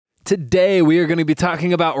Today we are going to be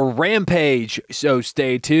talking about Rampage, so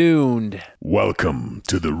stay tuned. Welcome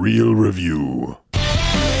to The Real Review.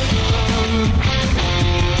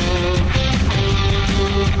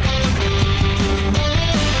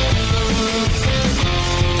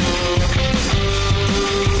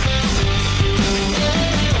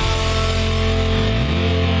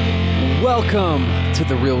 Welcome to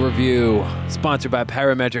The Real Review, sponsored by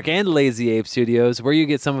Parametric and Lazy Ape Studios, where you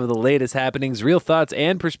get some of the latest happenings, real thoughts,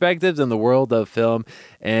 and perspectives in the world of film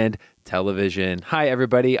and television. Hi,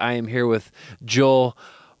 everybody. I am here with Joel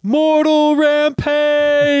Mortal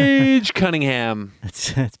Rampage Cunningham.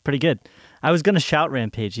 It's pretty good. I was going to shout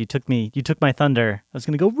Rampage. You took my thunder. I was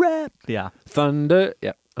going to go rap. Yeah. Thunder.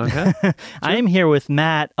 Yep. Okay. Sure. I am here with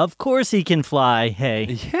Matt. Of course he can fly.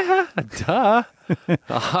 Hey. Yeah, duh.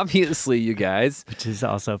 Obviously, you guys. Which is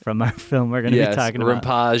also from our film we're going to be talking about.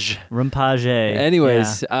 Rampage.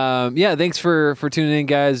 Anyways, thanks for tuning in,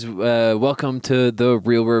 guys. Welcome to The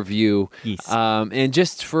Real Review. Yes. And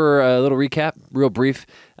just for a little recap, real brief,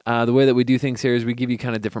 the way that we do things here is we give you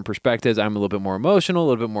kind of different perspectives. I'm a little bit more emotional, a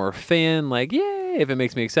little bit more fan, like, yay, if it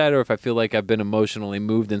makes me excited, or if I feel like I've been emotionally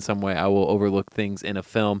moved in some way, I will overlook things in a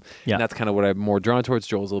film. Yeah. And that's kind of what I'm more drawn towards.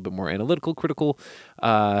 Joel's a little bit more analytical, critical,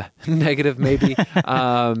 negative maybe.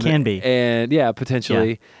 Can be. And yeah,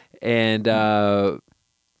 potentially. Yeah. And I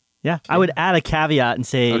would add a caveat and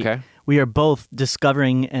say we are both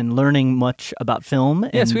discovering and learning much about film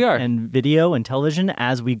yes, we are. And video and television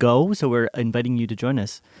as we go. So we're inviting you to join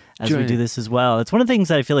us as we do this as well. It's one of the things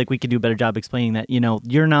that I feel like we could do a better job explaining that,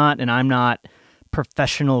 you're not and I'm not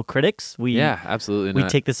professional critics. Absolutely we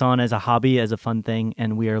not. take this on as a hobby, as a fun thing,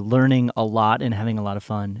 and we are learning a lot and having a lot of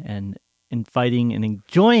fun and inviting and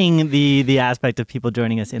enjoying the aspect of people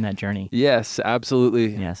joining us in that journey. Yes,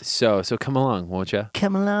 absolutely. Yes. So come along, won't you?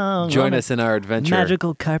 Come along. Join us in our adventure.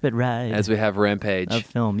 Magical carpet ride. As we have Rampage. Of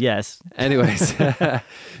film, yes. Anyways.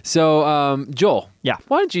 So, Joel. Yeah.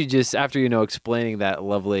 Why don't you just, after, explaining that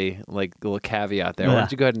lovely, little caveat there, why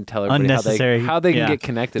don't you go ahead and tell everybody how they can get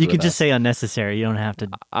connected You with can us. just say unnecessary. You don't have to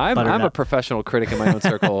I'm a professional critic in my own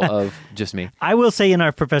circle of just me. I will say in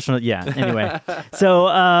our professional, anyway.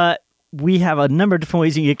 So, we have a number of different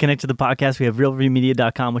ways you can get connected to the podcast. We have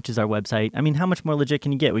realreviewmedia.com, which is our website. I mean, how much more legit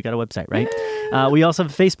can you get? We got a website, right? Yeah. We also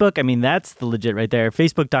have Facebook. I mean, that's the legit right there.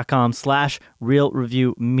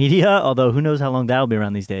 Facebook.com/realreviewmedia. Although, who knows how long that'll be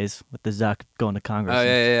around these days with the Zuck going to Congress. Oh,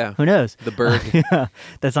 yeah. Who knows? The bird.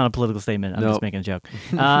 That's not a political statement. I'm just making a joke.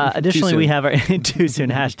 Additionally, we have our too soon,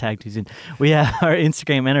 hashtag too soon. We have our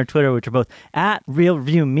Instagram and our Twitter, which are both at Real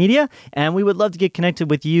Review Media. And we would love to get connected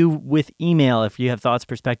with you with email if you have thoughts,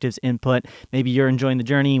 perspectives, input. Maybe you're enjoying the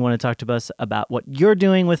journey. You want to talk to us about what you're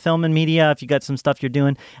doing with film and media. If you got some stuff you're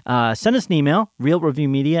doing, send us an email,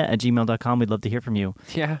 realreviewmedia@gmail.com. We'd love to hear from you.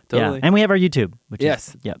 Yeah, totally. Yeah. And we have our YouTube, which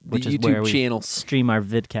is YouTube where channel. We stream our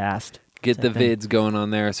vidcast. Get the vids going on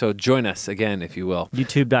there. So join us again, if you will.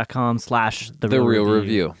 YouTube.com/The Real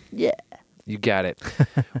Review. Yeah. You got it.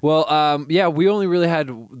 Well, we only really had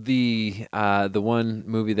the one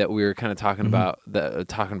movie that we were kind of talking about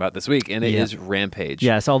this week, and it is Rampage.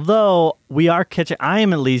 Yes, although I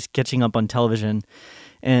am at least catching up on television,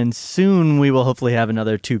 and soon we will hopefully have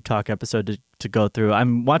another Tube Talk episode to go through.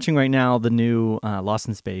 I'm watching right now the new Lost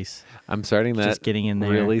in Space. I'm starting that. Just getting in there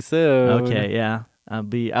really soon. Okay, yeah.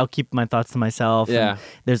 I'll keep my thoughts to myself. Yeah. And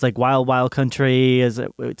there's Wild Wild Country. It's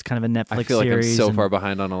kind of a Netflix series. I feel like I'm so far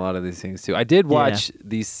behind on a lot of these things too. I did watch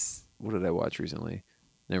these. What did I watch recently?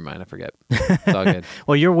 Never mind, I forget. It's all good.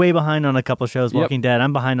 Well, you're way behind on a couple shows. Walking Dead.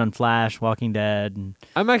 I'm behind on Flash, Walking Dead. And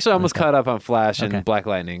I'm actually almost caught up on Flash and Black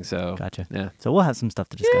Lightning. So gotcha. Yeah. So we'll have some stuff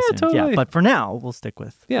to discuss soon. Totally. Yeah, but for now, we'll stick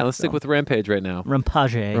with. Yeah, let's stick with Rampage right now.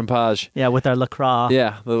 Rampage. Yeah, with our LaCroix.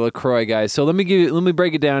 Yeah, the LaCroix guys. So let me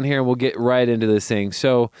break it down here, and we'll get right into this thing.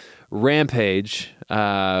 So Rampage,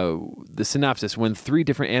 the synopsis: when 3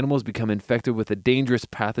 different animals become infected with a dangerous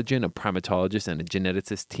pathogen, a primatologist and a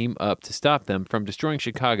geneticist team up to stop them from destroying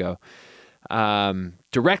Chicago.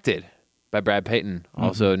 Directed by Brad Payton,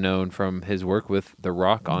 also known from his work with The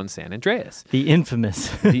Rock on San Andreas. The infamous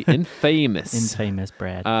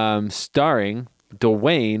Brad. Starring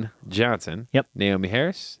Dwayne Johnson, Naomi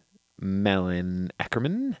Harris, Malin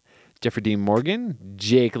Ackerman, Jeffrey Dean Morgan,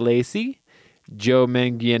 Jake Lacey, Joe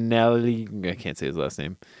Manganiello, I can't say his last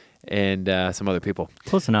name, and some other people.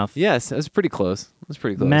 Close enough. Yes, it was pretty close.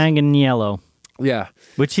 Manganiello. Yeah.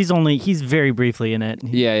 Which he's very briefly in it.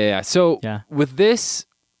 Yeah. So with this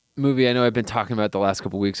movie, I know I've been talking about it the last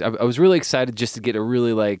couple of weeks. I was really excited just to get a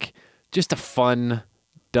really just a fun,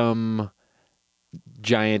 dumb,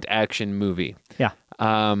 giant action movie. Yeah.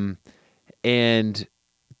 And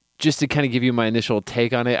just to kind of give you my initial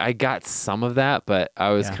take on it, I got some of that, but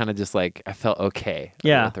I was kind of just like, I felt okay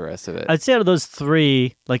with the rest of it. I'd say out of those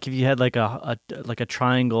three, like if you had like a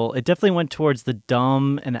triangle, it definitely went towards the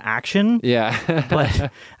dumb and the action. Yeah.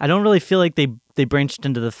 But I don't really feel like they branched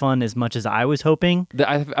into the fun as much as I was hoping.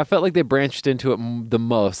 I felt like they branched into it the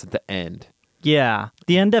most at the end. Yeah.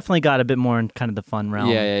 The end definitely got a bit more in kind of the fun realm.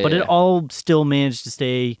 But it all still managed to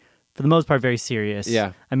stay, for the most part, very serious.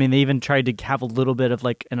 Yeah. I mean, they even tried to have a little bit of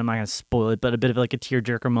like, and I'm not going to spoil it, but a bit of like a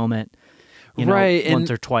tearjerker moment,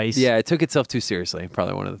 once or twice. Yeah, it took itself too seriously.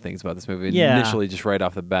 Probably one of the things about this movie. Initially, just right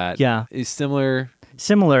off the bat. Yeah. Is similar.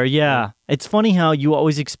 Similar, yeah. It's funny how you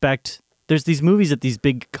always expect, there's these movies that these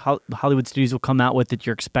big Hollywood studios will come out with that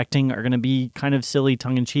you're expecting are going to be kind of silly,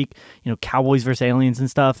 tongue-in-cheek, cowboys versus aliens and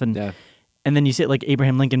stuff, and then you see it like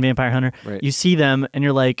Abraham Lincoln Vampire Hunter. Right. You see them and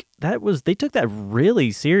you're like, they took that really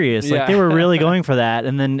serious. Like they were really going for that.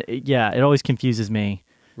 And then, it always confuses me.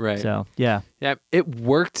 Right. So, yeah. Yeah, it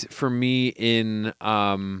worked for me in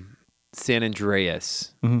San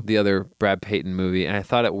Andreas, the other Brad Payton movie, and I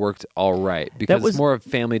thought it worked all right because it's more of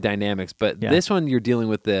family dynamics. But this one, you're dealing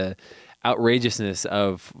with the outrageousness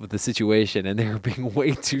of the situation, and they were being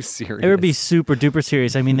way too serious. It would be super duper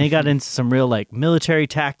serious. I mean, they got into some real like military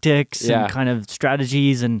tactics and kind of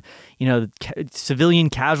strategies, and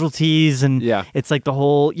civilian casualties, and it's like the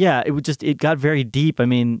whole it got very deep. I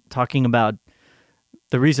mean, talking about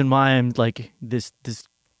the reason why I'm like this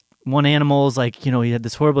one animal is like he had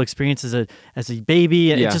this horrible experience as a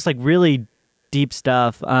baby, and it's just like really deep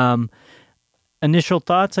stuff. Initial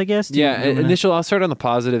thoughts, I guess? I'll start on the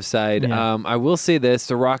positive side. Yeah. I will say this,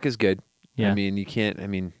 The Rock is good. Yeah. I mean,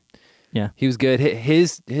 he was good.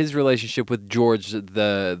 His relationship with George,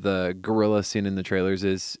 the gorilla seen in the trailers,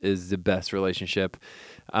 is the best relationship.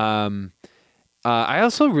 I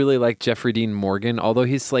also really like Jeffrey Dean Morgan, although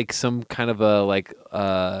he's like some kind of a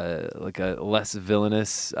less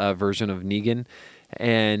villainous version of Negan.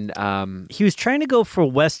 And he was trying to go for a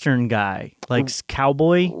Western guy, like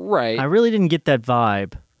cowboy. Right. I really didn't get that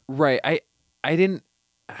vibe. Right. I didn't.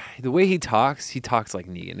 The way he talks like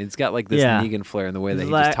Negan. He's got like this Negan flair in the way that he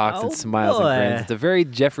just talks and smiles and grins. It's a very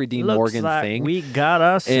Jeffrey Dean Morgan like thing. We got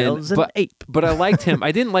ourselves an ape. But I liked him.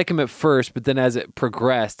 I didn't like him at first, but then as it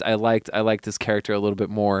progressed, I liked his character a little bit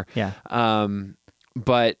more. Yeah.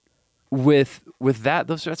 But with that,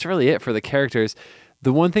 that's really it for the characters.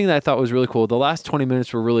 The one thing that I thought was really cool, the last 20 minutes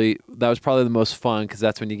that was probably the most fun because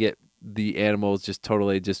that's when you get the animals just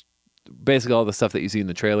basically all the stuff that you see in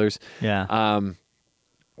the trailers. Yeah.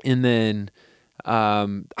 And then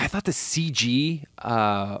I thought the CG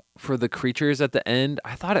for the creatures at the end,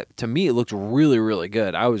 to me it looked really, really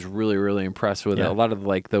good. I was really, really impressed with it. A lot of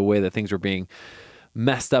like the way that things were being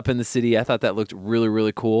messed up in the city, I thought that looked really,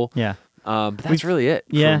 really cool. Yeah. But that's really it.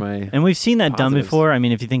 Yeah, for my and we've seen that done positives. before. I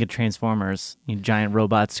mean, if you think of Transformers, giant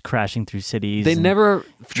robots crashing through cities.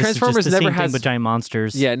 Transformers never has but giant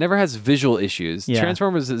monsters. Yeah, it never has visual issues. Yeah.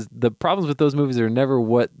 Transformers the problems with those movies are never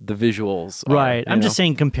what the visuals are. Right. I'm just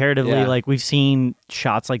saying comparatively, like we've seen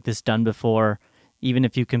shots like this done before. Even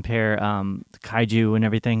if you compare kaiju and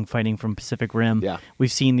everything fighting from Pacific Rim,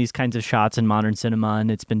 we've seen these kinds of shots in modern cinema,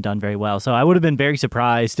 and it's been done very well. So I would have been very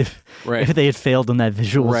surprised if they had failed on that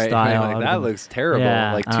visual style. Like, that looks terrible.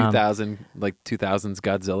 Yeah, like 2000, 2000s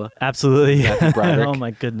Godzilla. Absolutely. Oh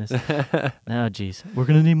my goodness. Oh geez, we're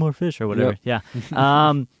gonna need more fish or whatever. Yep.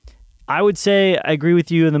 Yeah. I would say I agree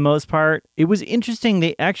with you in the most part. It was interesting.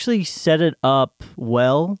 They actually set it up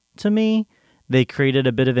well to me. They created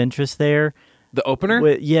a bit of interest there. The opener?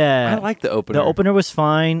 I like the opener. The opener was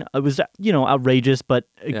fine. It was, outrageous, but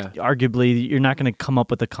arguably you're not going to come up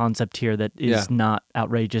with a concept here that is not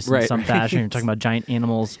outrageous in some fashion. You're talking about giant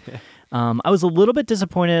animals. I was a little bit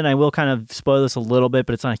disappointed, and I will kind of spoil this a little bit,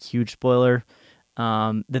 but it's not a huge spoiler,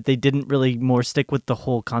 that they didn't really more stick with the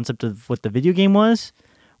whole concept of what the video game was,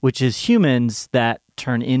 which is humans that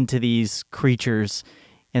turn into these creatures.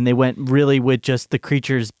 And they went really with just the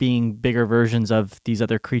creatures being bigger versions of these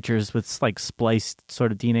other creatures with like spliced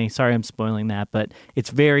sort of DNA. Sorry, I'm spoiling that, but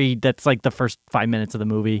that's like the first 5 minutes of the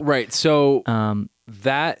movie. Right. So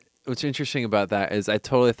what's interesting about that is I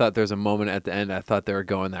totally thought there was a moment at the end. I thought they were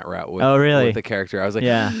going that route with, with the character. I was like,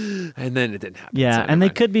 and then it didn't happen. Yeah. And they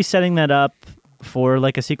could be setting that up for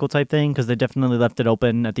like a sequel type thing because they definitely left it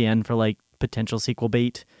open at the end for like potential sequel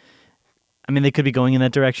bait. I mean, they could be going in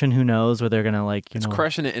that direction. Who knows? Where they're gonna It's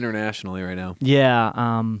crushing it internationally right now.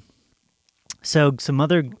 Yeah. So some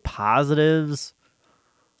other positives.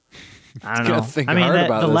 I don't know. I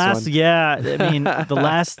mean,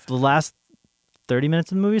 the last 30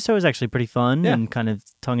 minutes of the movie so was actually pretty fun and kind of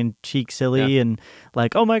tongue in cheek, silly, and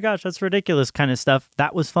like, oh my gosh, that's ridiculous kind of stuff.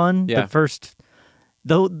 That was fun. Yeah. The first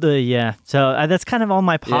So that's kind of all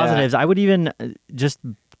my positives. I would even just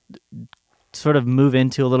sort of move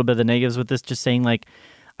into a little bit of the negatives with this, just saying like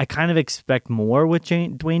I kind of expect more with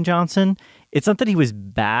Dwayne Johnson. It's not that he was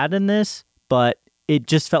bad in this, but it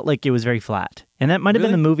just felt like it was very flat. And that might have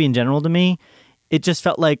been the movie in general to me. It just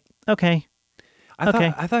felt like, okay. I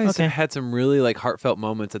thought he had some really like heartfelt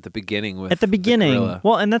moments at the beginning with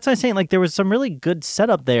Well, and that's what I'm saying. Like there was some really good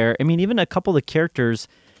setup there. I mean, even a couple of characters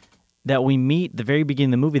that we meet at the very beginning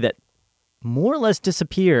of the movie that more or less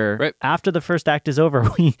disappear after the first act is over.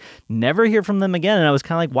 We never hear from them again. And I was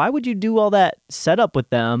kind of like, why would you do all that setup with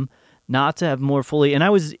them not to have more fully? And I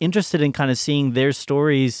was interested in kind of seeing their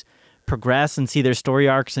stories progress and see their story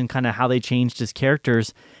arcs and kind of how they changed as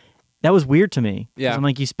characters. That was weird to me. Yeah. I'm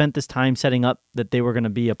like, you spent this time setting up that they were going to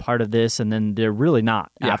be a part of this, and then they're really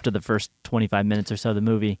not after the first 25 minutes or so of the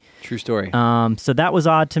movie. True story. So that was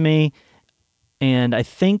odd to me. And I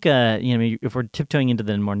think, if we're tiptoeing into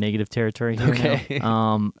the more negative territory here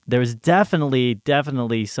now, there was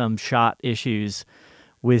definitely some shot issues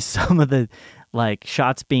with some of the like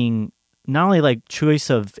shots being not only like choice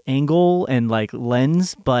of angle and like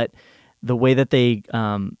lens, but the way that they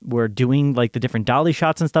were doing like the different dolly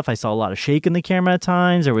shots and stuff. I saw a lot of shake in the camera at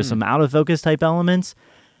times. There was some out of focus type elements.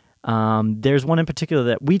 There's one in particular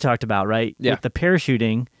that we talked about, right? Yeah. With the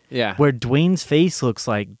parachuting. Yeah. Where Dwayne's face looks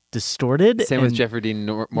like distorted. Same with Jeffrey Dean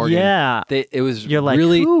Morgan. Yeah. You're like,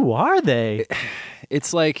 really, who are they?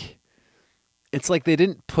 It's like they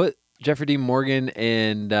didn't put Jeffrey Dean Morgan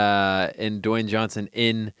and Dwayne Johnson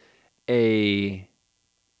in a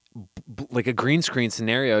green screen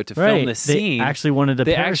scenario to film this scene. They actually wanted to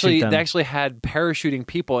parachute them. They actually had parachuting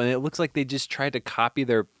people, and it looks like they just tried to copy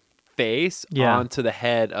their face onto the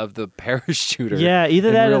head of the parachuter. Yeah,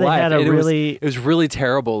 either that or they had it was really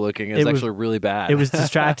terrible looking. It was actually really bad. It was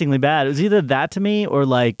distractingly bad. It was either that to me or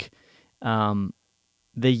like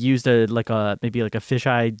they used maybe a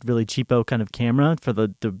fisheye really cheapo kind of camera for the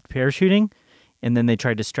parachuting, and then they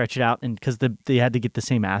tried to stretch it out, and because they had to get the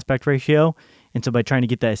same aspect ratio. And so by trying to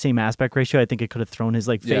get that same aspect ratio, I think it could have thrown his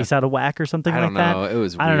face out of whack or something like that. I don't know. It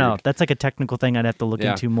was weird. I don't know. That's like a technical thing I'd have to look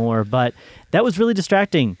into more. But that was really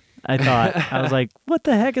distracting, I thought. I was like, what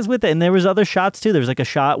the heck is with it? And there was other shots too. There was like a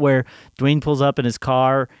shot where Dwayne pulls up in his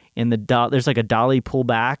car and there's like a dolly pull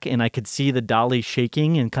back, and I could see the dolly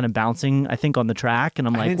shaking and kind of bouncing, I think, on the track. And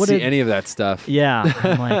I'm like, I didn't see any of that stuff. Yeah.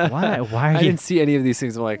 I'm like, why I didn't see any of these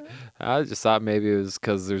things. I'm like, I just thought maybe it was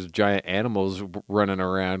because there's giant animals running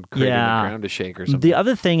around creating the ground to shake or something. The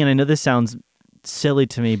other thing, and I know this sounds silly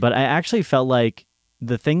to me, but I actually felt like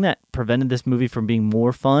the thing that prevented this movie from being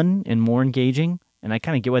more fun and more engaging, and I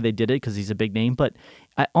kind of get why they did it because he's a big name, but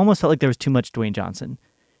I almost felt like there was too much Dwayne Johnson.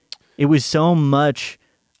 It was so much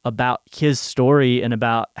about his story and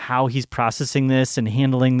about how he's processing this and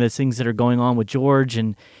handling the things that are going on with George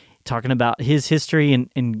and talking about his history and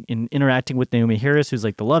interacting with Naomi Harris, who's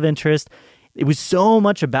like the love interest. It was so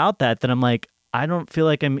much about that I'm like, I don't feel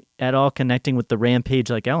like I'm at all connecting with the Rampage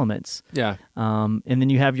like elements. Yeah. And then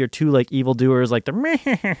you have your two like evildoers like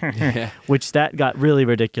the which that got really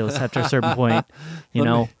ridiculous after a certain point.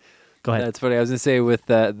 Go ahead. That's funny. I was gonna say with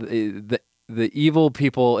the evil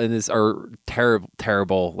people in this are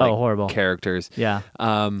terrible, horrible characters. Yeah.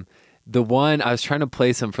 The one I was trying to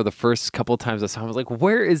place him for the first couple of times I saw him, I was like,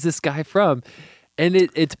 where is this guy from? And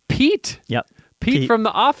it's Pete. Yep. Pete from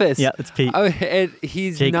The Office. Yeah, it's Pete. And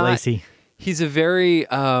he's Jake Lacey. He's a very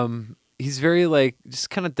he's very like just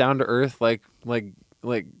kind of down to earth, like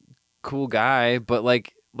cool guy, but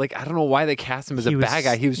like I don't know why they cast him as a bad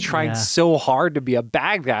guy. He was trying so hard to be a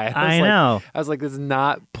bad guy. I know. I was like, this is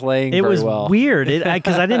not playing very well. It was weird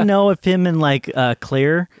because I didn't know if him and like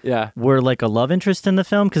Claire were like a love interest in the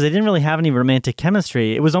film because they didn't really have any romantic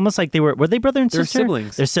chemistry. It was almost like were they brother and sister? They're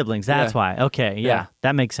siblings. They're siblings. That's why. Okay. Yeah.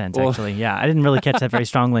 That makes sense, actually. Yeah. I didn't really catch that very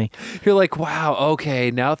strongly. You're like, wow, okay,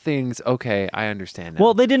 now things, okay, I understand now.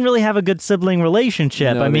 Well, they didn't really have a good sibling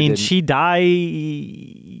relationship. No, I mean, she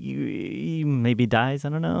maybe dies, I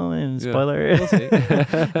don't know, and spoiler. We'll see.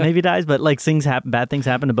 Maybe dies, but like bad things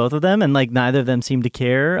happen to both of them, and like neither of them seem to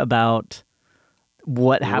care about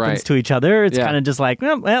what happens to each other. It's kind of just like,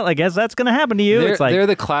 well, I guess that's going to happen to you. It's like they're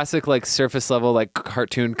the classic like surface level like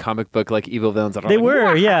cartoon comic book like evil villains. They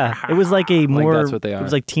were, It was like a more. That's what they are. It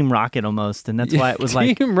was like Team Rocket almost, and that's why it was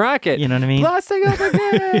like Team Rocket. You know what I mean? Blasting up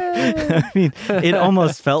again. I mean, it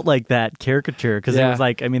almost felt like that caricature because it was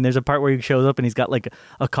like, I mean, there's a part where he shows up and he's got like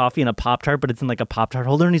a coffee and a Pop-Tart, but it's in like a Pop-Tart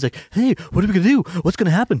holder, and he's like, "Hey, what are we gonna do? What's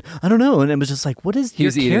gonna happen? I don't know." And it was just like, "What is?" He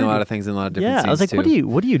was eating a lot of things in a lot of different scenes. I was like, too.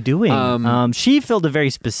 "What are you doing?" She filled a very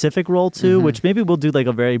specific role too, which maybe we'll do like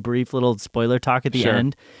a very brief little spoiler talk at the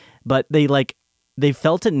end. But they like they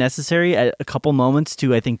felt it necessary at a couple moments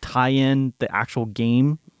to, I think, tie in the actual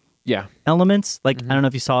game elements. Like, I don't know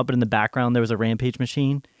if you saw it, but in the background, there was a Rampage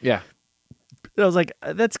machine. Yeah. I was like,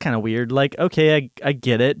 that's kind of weird. Like, okay, I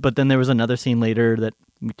get it. But then there was another scene later that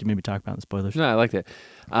we can maybe talk about in the spoilers. No, I liked it.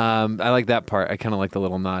 I like that part. I kind of like the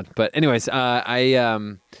little nod. But anyways,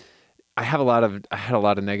 I had a lot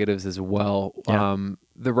of negatives as well. Yeah.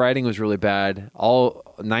 The writing was really bad.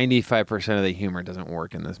 95% of the humor doesn't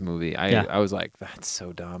work in this movie. I was like, that's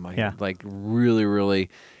so dumb. Like really, really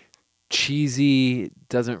cheesy.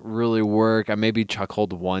 Doesn't really work. I maybe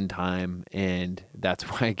chuckled one time, and that's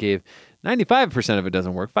why I gave 95% of it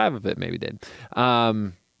doesn't work. 5 of it maybe did.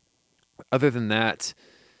 Other than that,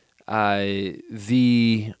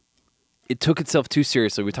 it took itself too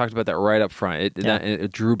seriously. We talked about that right up front.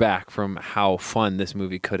 It drew back from how fun this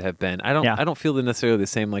movie could have been. I don't feel necessarily the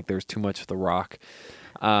same. Like there's too much of The Rock.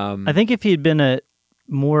 I think if he'd been a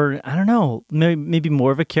more, I don't know, maybe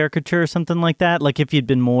more of a caricature or something like that. Like if he'd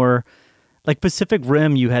been more like Pacific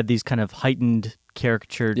Rim, you had these kind of heightened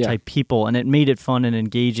caricature type people, and it made it fun and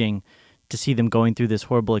engaging to see them going through this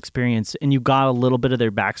horrible experience. And you got a little bit of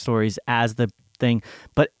their backstories as the thing,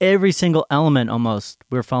 but every single element almost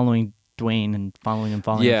we're following Dwayne and following him,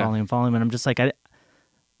 and I'm just like,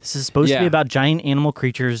 this is supposed to be about giant animal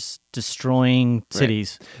creatures destroying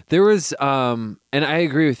cities. Right. There was, and I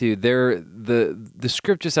agree with you. The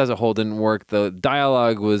script just as a whole didn't work. The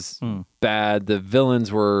dialogue was bad. The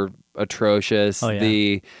villains were atrocious.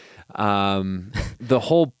 The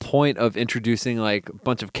whole point of introducing like a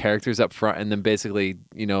bunch of characters up front and then basically,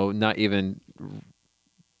 not even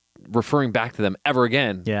referring back to them ever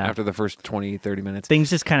again after the first 20, 30 minutes. Things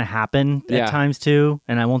just kind of happen at times too.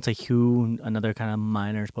 And I won't say who, another kind of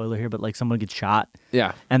minor spoiler here, but like someone gets shot.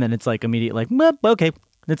 Yeah. And then it's like immediate, like, okay.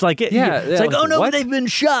 It's like, it's like, oh no, what? They've been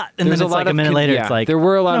shot. And then it's like a minute later, it's like, there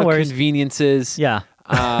were a lot of conveniences. Yeah.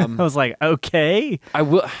 I was like, okay. I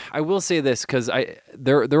will say this because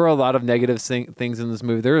there were a lot of negative things in this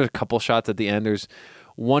movie. There were a couple shots at the end. There's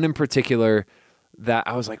one in particular that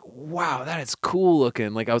I was like, wow, that is cool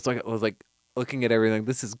looking. Like I was like looking at everything.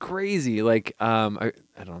 This is crazy. Like I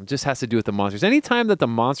don't know. It just has to do with the monsters. Anytime that the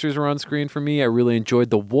monsters were on screen for me, I really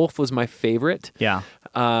enjoyed. The wolf was my favorite. Yeah.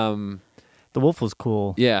 The wolf was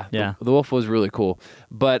cool. Yeah. The wolf was really cool.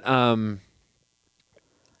 But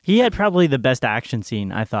he had probably the best action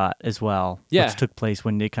scene, I thought, as well. Yeah. Which took place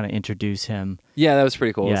when they kind of introduced him. Yeah, that was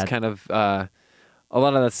pretty cool. Yeah. It's kind of a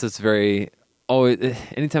lot of that's just very. Oh,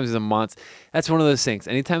 anytime there's a monster, that's one of those things.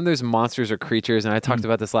 Anytime there's monsters or creatures, and I talked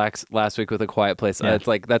about this last week with A Quiet Place, it's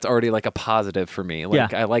like that's already like a positive for me.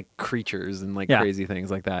 Like I like creatures and like crazy things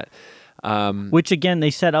like that. Which again,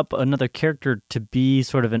 they set up another character to be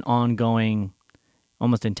sort of an ongoing,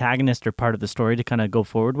 almost antagonist or part of the story to kind of go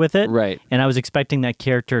forward with it. Right. And I was expecting that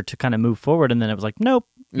character to kind of move forward, and then it was like, nope,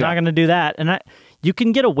 not going to do that. And you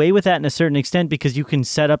can get away with that in a certain extent because you can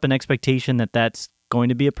set up an expectation that that's going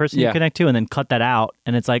to be a person you connect to and then cut that out,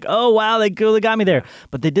 and it's like, oh wow, they really got me there.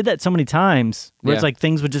 But they did that so many times where it's like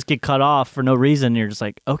things would just get cut off for no reason, and you're just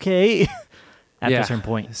like, okay. At a certain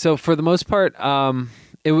point. So for the most part,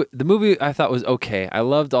 the movie I thought was okay. I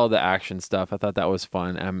loved all the action stuff. I thought that was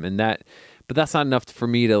fun, but that's not enough for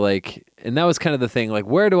me to like. And that was kind of the thing. Like,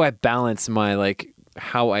 where do I balance my like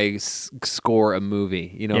how I score a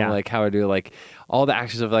movie? Like how I do like all the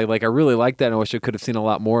actions of like I really like that, and I wish I could have seen a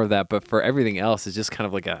lot more of that. But for everything else, it's just kind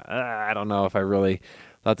of like I don't know if I really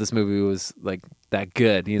thought this movie was like that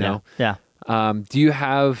good. Yeah. Do you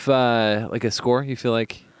have like a score you feel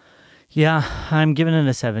like? Yeah, I'm giving it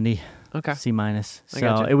a 70. Okay. C-.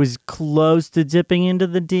 So it was close to dipping into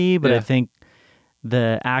the D, but I think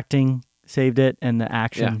the acting saved it and the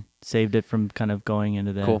action saved it from kind of going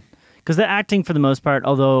into that. Cool. Because the acting, for the most part,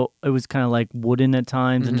 although it was kind of like wooden at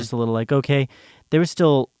times and just a little like, okay, there were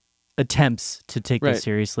still attempts to take this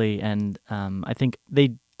seriously. And I think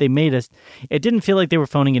they made us, it didn't feel like they were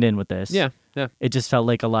phoning it in with this. Yeah. It just felt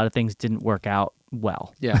like a lot of things didn't work out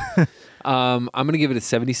well. Yeah. I'm going to give it a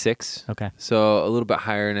 76. Okay. So a little bit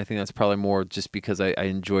higher, and I think that's probably more just because I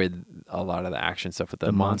enjoyed a lot of the action stuff with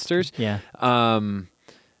the monsters. Yeah.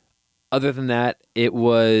 Other than that, it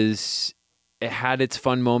had its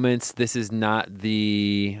fun moments. This is not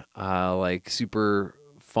the like super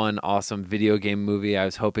fun, awesome video game movie I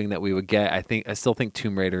was hoping that we would get. I still think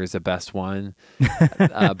Tomb Raider is the best one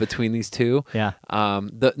between these two. Yeah.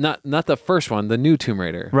 Not the first one, the new Tomb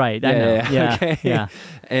Raider. Right. I know. Yeah. Okay. Yeah.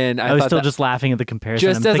 And I was still just laughing at the comparison.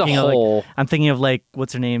 Just as a whole, I'm thinking of like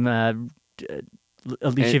what's her name?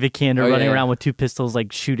 Alicia Vikander running around with 2 pistols,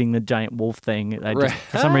 like shooting the giant wolf thing.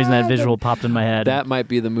 For some reason, that visual popped in my head. That might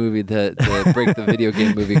be the movie to break the video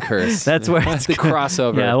game movie curse. That's where it's the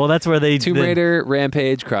crossover. Yeah, well, that's where they Tomb Raider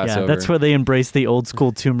Rampage crossover. Yeah, that's where they embrace the old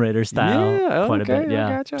school Tomb Raider style quite a bit. Yeah,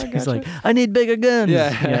 I gotcha. He's like, I need bigger guns.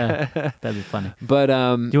 Yeah, that'd be funny. But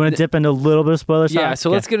do you want to dip into a little bit of spoiler talk? Yeah,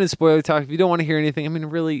 so let's get into spoiler talk. If you don't want to hear anything, I mean,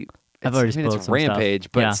 really. It's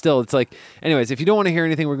Rampage, but still, it's like. Anyways, if you don't want to hear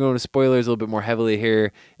anything, we're going to spoilers a little bit more heavily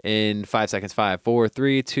here in 5 seconds. 5, 4,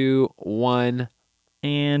 3, 2, 1.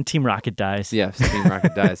 And Team Rocket dies. Yes, Team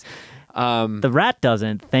Rocket dies. The rat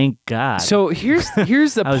doesn't, thank God. So here's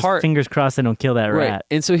the I was part. Fingers crossed they don't kill that rat.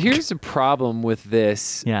 And so here's the problem with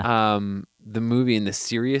this. Yeah. The movie and the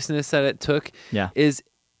seriousness that it took. Yeah.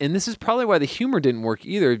 And this is probably why the humor didn't work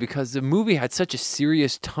either, because the movie had such a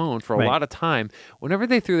serious tone for a lot of time. Whenever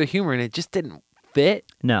they threw the humor in, it just didn't fit.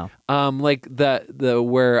 No. Like the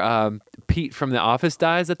where Pete from The Office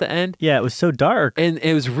dies at the end. Yeah, it was so dark. And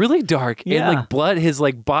it was really dark. Yeah. And like blood, his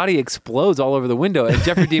like body explodes all over the window. And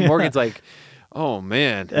Jeffrey Dean Morgan's like, oh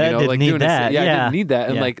man, didn't like need doing that. this. Yeah, I didn't need that.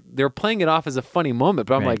 And Yeah. like they're playing it off as a funny moment,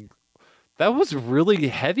 but I'm like, that was really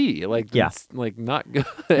heavy. Like, it's like not good.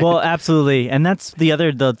 Well, absolutely. And that's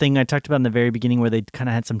the thing I talked about in the very beginning where they kind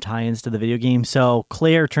of had some tie-ins to the video game. So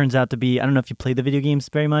Claire turns out to be, I don't know if you play the video games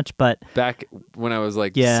very much, but back when I was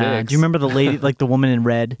like 6. Do you remember the lady, like the woman in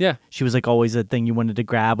red? Yeah. She was like always a thing you wanted to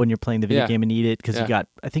grab when you're playing the video game and eat it because you got,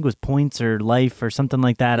 I think it was points or life or something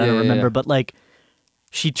like that. I don't remember. But like,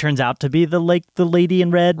 she turns out to be the lady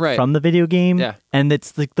in red from the video game. Yeah. And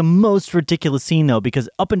it's like the most ridiculous scene though, because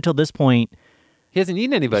up until this point, he hasn't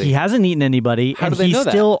eaten anybody. He hasn't eaten anybody. How and do they know he's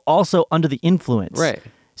that? still also under the influence. Right.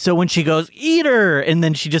 So when she goes, eat her, and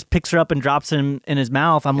then she just picks her up and drops him in his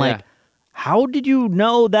mouth, I'm like, how did you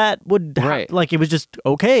know that would like it was just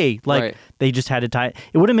okay. Like they just had to tie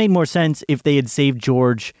it would have made more sense if they had saved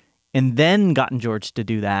George and then gotten George to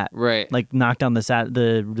do that. Right. Like knock down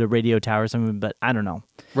the radio tower or something, but I don't know.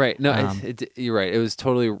 Right. No, you're right. It was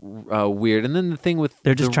totally weird. And then the thing with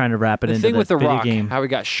they're just trying to wrap it into the thing with the video Rock, game. How he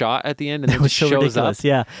got shot at the end and then was just so shows ridiculous. up.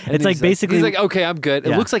 Yeah. It's like basically he's like, okay, I'm good.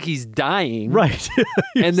 Yeah. It looks like he's dying. Right.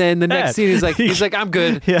 And then the next scene he's like, I'm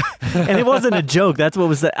good. Yeah. And it wasn't a joke. That's what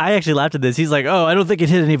was I actually laughed at this. He's like, oh, I don't think it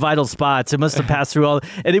hit any vital spots. It must have passed through all.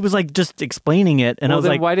 And it was like just explaining it. And I was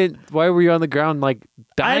like, why were you on the ground like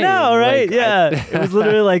dying? I know, right? Like, yeah. It was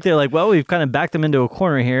literally like they're like, well, we've kind of backed them into a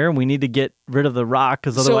corner here, and we need to get rid of the Rock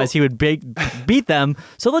because otherwise he would beat them.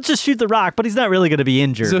 So let's just shoot the Rock, but he's not really going to be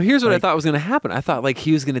injured. So here's what I thought was going to happen. I thought like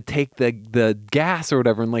he was going to take the gas or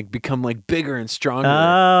whatever and like become like bigger and stronger.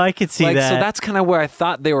 Oh, I could see that. So that's kind of where I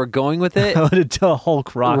thought they were going with it. To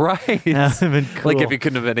Hulk Rock, right? That would have been cool. Like if he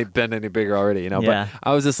couldn't have been any bigger already, you know. Yeah. But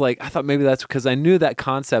I was just like, I thought maybe that's because I knew that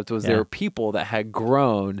concept was there were people that had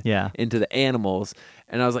grown into the animals.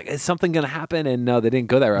 And I was like, is something going to happen? And no, they didn't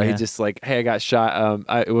go that route. He just like, hey, I got shot.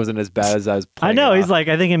 It wasn't as bad as I was playing. I know. He's like,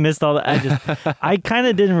 I think I missed all that. I kind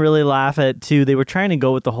of didn't really laugh at, too. They were trying to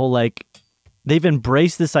go with the whole, like, they've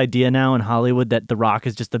embraced this idea now in Hollywood that The Rock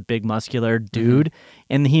is just a big muscular dude. Mm-hmm.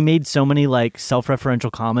 And he made so many like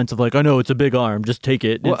self-referential comments of like, I know it's a big arm, just take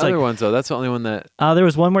it. What it's other like, ones though? That's the only one that... there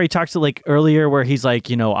was one where he talks to like earlier where he's like,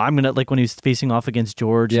 you know, I'm going to like when he was facing off against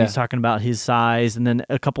George, and he's talking about his size. And then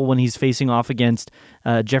a couple when he's facing off against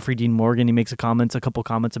Jeffrey Dean Morgan, he makes a couple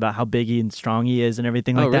comments about how big and strong he is and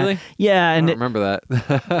everything like really? that. Yeah. And I don't remember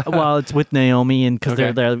that. well, it's with Naomi and because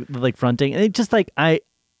they're like fronting. And it's just like,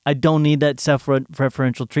 I don't need that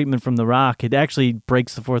self-referential treatment from The Rock. It actually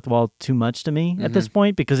breaks the fourth wall too much to me at this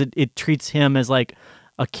point because it treats him as like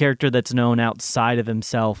a character that's known outside of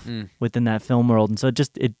himself within that film world. And so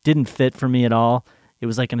it didn't fit for me at all. It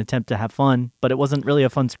was like an attempt to have fun, but it wasn't really a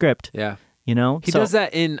fun script. Yeah. You know? He does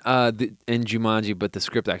that in Jumanji, but the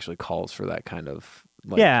script actually calls for that kind of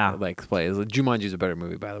like play. Jumanji's a better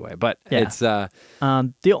movie, by the way, but it's the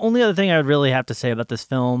only other thing I would really have to say about this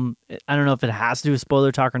film, I don't know if it has to do with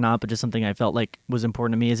spoiler talk or not, but just something I felt like was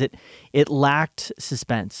important to me is it lacked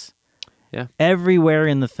suspense. Yeah. Everywhere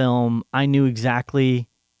in the film, I knew exactly,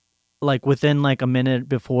 like within like a minute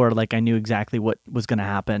before, like I knew exactly what was going to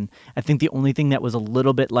happen. I think the only thing that was a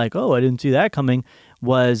little bit like, oh, I didn't see that coming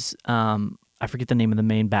was, I forget the name of the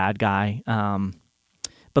main bad guy.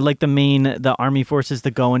 But like the army forces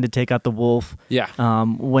that go in to take out the wolf. Yeah.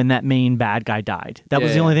 When that main bad guy died, that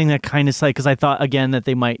was the only thing that kind of like because I thought again that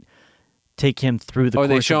they might take him through the.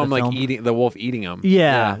 They show him like eating the wolf eating him.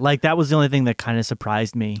 Yeah, like that was the only thing that kind of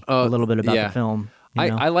surprised me a little bit about the film.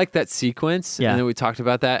 I like that sequence, and then we talked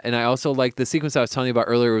about that, and I also like the sequence I was telling you about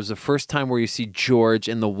earlier. It was the first time where you see George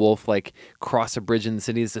and the wolf like cross a bridge in the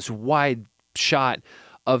city. It's this wide shot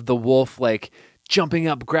of the wolf like jumping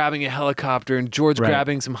up, grabbing a helicopter, and George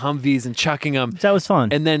grabbing some Humvees and chucking them. That was fun.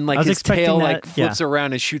 And then like his tail like flips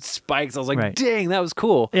around and shoots spikes. I was like, dang, that was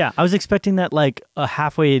cool. Yeah, I was expecting that like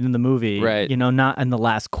halfway in the movie, right? Not in the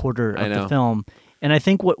last quarter of the film. And I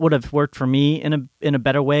think what would have worked for me in a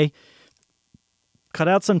better way, cut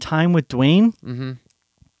out some time with Dwayne. Mm-hmm.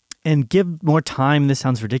 And give more time, this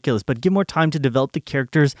sounds ridiculous, but give more time to develop the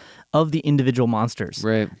characters of the individual monsters.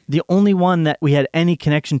 Right. The only one that we had any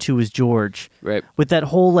connection to was George. Right. With that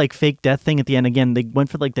whole like fake death thing at the end, again, they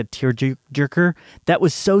went for like that tear jerker. That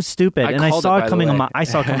was so stupid. I saw it coming on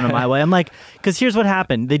my way. I'm like, because here's what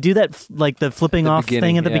happened. They do that like the flipping off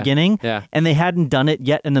thing at the beginning, and they hadn't done it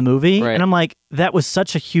yet in the movie. Right. And I'm like, that was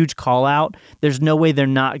such a huge call out. There's no way they're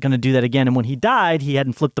not going to do that again. And when he died, he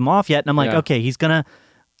hadn't flipped them off yet. And I'm like, okay, he's going to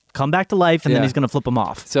come back to life, and then he's going to flip them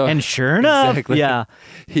off. So, and sure enough,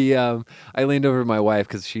 I leaned over to my wife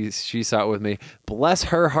because she saw it with me. Bless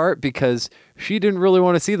her heart, because she didn't really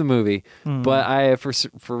want to see the movie, but I,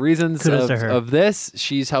 for reasons of this,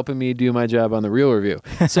 she's helping me do my job on the real review.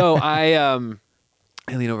 So I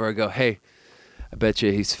lean over, I go, hey, I bet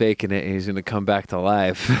you he's faking it and he's going to come back to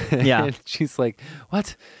life. Yeah. And she's like,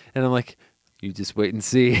 what? And I'm like, you just wait and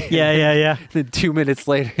see. Yeah. Then 2 minutes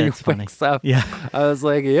later, he wakes up. Yeah. I was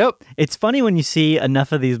like, yep. It's funny when you see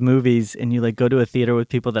enough of these movies and you like go to a theater with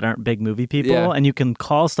people that aren't big movie people, and you can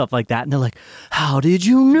call stuff like that, and they're like, how did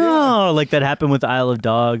you know? Yeah. Like that happened with Isle of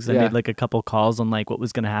Dogs. I made like a couple calls on like what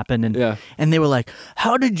was going to happen, and they were like,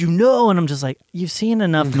 how did you know? And I'm just like, you've seen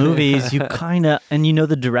enough movies, you kind of, and you know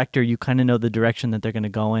the director, you kind of know the direction that they're going to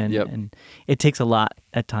go in, and it takes a lot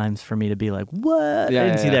at times for me to be like, what? I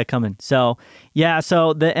didn't see that coming. So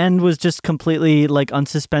so the end was just completely like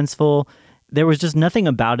unsuspenseful. There was just nothing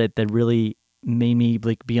about it that really made me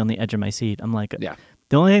like be on the edge of my seat. I'm like,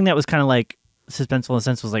 the only thing that was kind of like suspenseful in a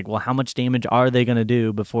sense was like, well, how much damage are they going to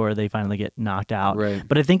do before they finally get knocked out? Right.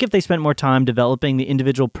 But I think if they spent more time developing the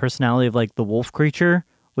individual personality of like the wolf creature,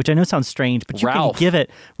 which I know sounds strange, but you can give it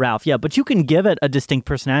Ralph. Yeah, but you can give it a distinct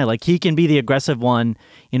personality. Like he can be the aggressive one,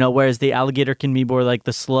 whereas the alligator can be more like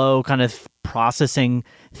the slow kind of processing,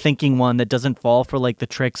 thinking one that doesn't fall for like the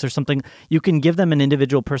tricks or something. You can give them an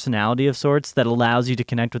individual personality of sorts that allows you to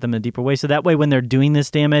connect with them in a deeper way. So that way, when they're doing this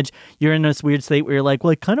damage, you're in this weird state where you're like,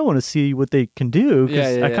 well, I kind of want to see what they can do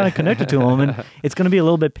because I kind of connected to them, and it's going to be a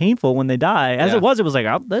little bit painful when they die. As it was like,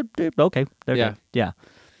 oh, okay, they're good. Yeah.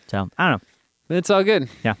 So I don't know. It's all good.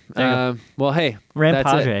 Yeah. Well, hey, Rampage.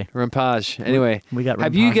 That's it. Rampage. Anyway, we got.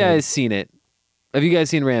 Have you guys seen it? Have you guys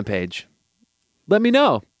seen Rampage? Let me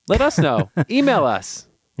know. Let us know. Email us.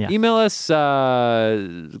 Yeah. Email us.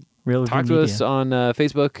 Real Talk to us on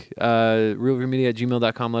Facebook.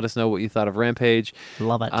 realreviewmedia@gmail.com. Let us know what you thought of Rampage.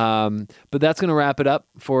 Love it. But that's going to wrap it up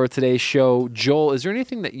for today's show. Joel, is there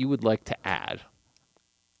anything that you would like to add?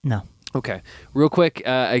 No. Okay. Real quick,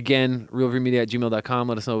 again, realreviewmedia@gmail.com.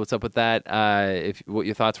 Let us know what's up with that, what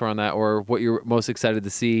your thoughts were on that, or what you're most excited to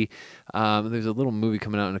see. There's a little movie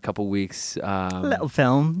coming out in a couple weeks. A little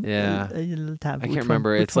film. Yeah. A little tab. I can't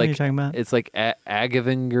remember. It's like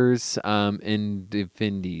Agavengers and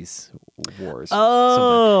Defendies Wars.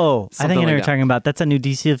 Oh, something I think I know like what you're that. talking about. That's a new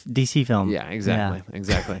DC film. Yeah, exactly.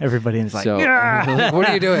 Everybody is like, what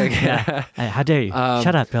are you doing? How dare you?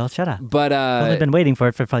 Shut up, Bill. Shut up. But I've only been waiting for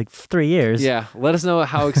it for like 3 years. Yeah, let us know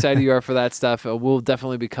how excited you are for that stuff. We'll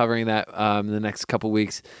definitely be covering that in the next couple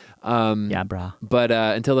weeks. Yeah, brah. But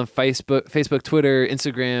until then, Facebook, Twitter,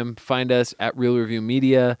 Instagram, find us at Real Review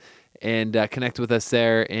Media and connect with us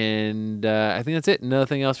there. And I think that's it.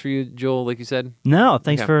 Nothing else for you, Joel, like you said? No,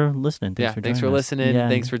 thanks for listening. Thanks for listening. Yeah.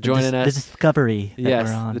 Thanks for joining us. The discovery that yes,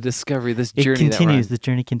 we're on. The discovery, this it journey continues. that we're on. The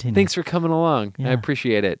journey continues. Thanks for coming along. Yeah. I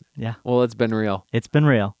appreciate it. Yeah. Well, it's been real. It's been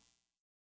real.